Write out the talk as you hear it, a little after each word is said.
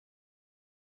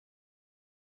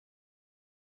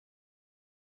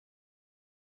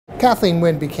Kathleen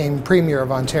Wynne became Premier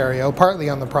of Ontario partly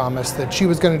on the promise that she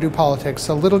was going to do politics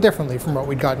a little differently from what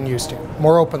we'd gotten used to.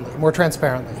 More openly, more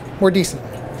transparently, more decently.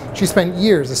 She spent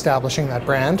years establishing that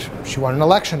brand. She won an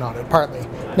election on it, partly.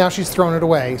 Now she's thrown it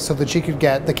away so that she could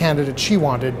get the candidate she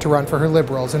wanted to run for her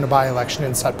Liberals in a by-election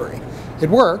in Sudbury. It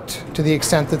worked, to the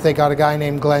extent that they got a guy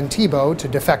named Glenn Thibeault to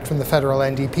defect from the federal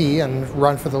NDP and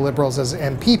run for the Liberals as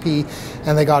MPP,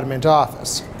 and they got him into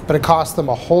office. But it cost them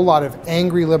a whole lot of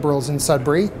angry Liberals in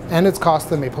Sudbury, and it's cost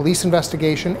them a police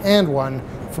investigation and one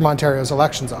from Ontario's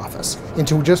elections office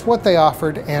into just what they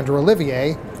offered Andrew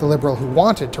Olivier, the Liberal who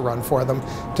wanted to run for them,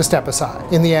 to step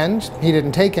aside. In the end, he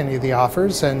didn't take any of the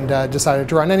offers and decided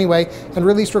to run anyway, and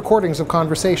released recordings of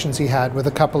conversations he had with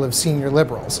a couple of senior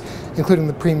Liberals, including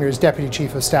the Premier's Deputy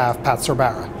Chief of Staff, Pat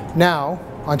Sorbara. Now,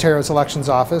 Ontario's elections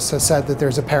office has said that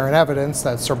there's apparent evidence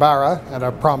that Sorbara and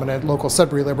a prominent local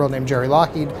Sudbury Liberal named Jerry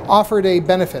Lougheed offered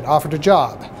a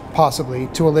job, possibly,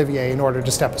 to Olivier in order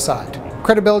to step aside.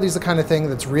 Credibility is the kind of thing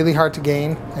that's really hard to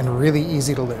gain and really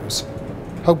easy to lose.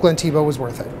 Hope Glenn Thibeault was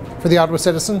worth it. For the Ottawa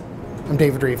Citizen, I'm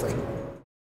David Reevely.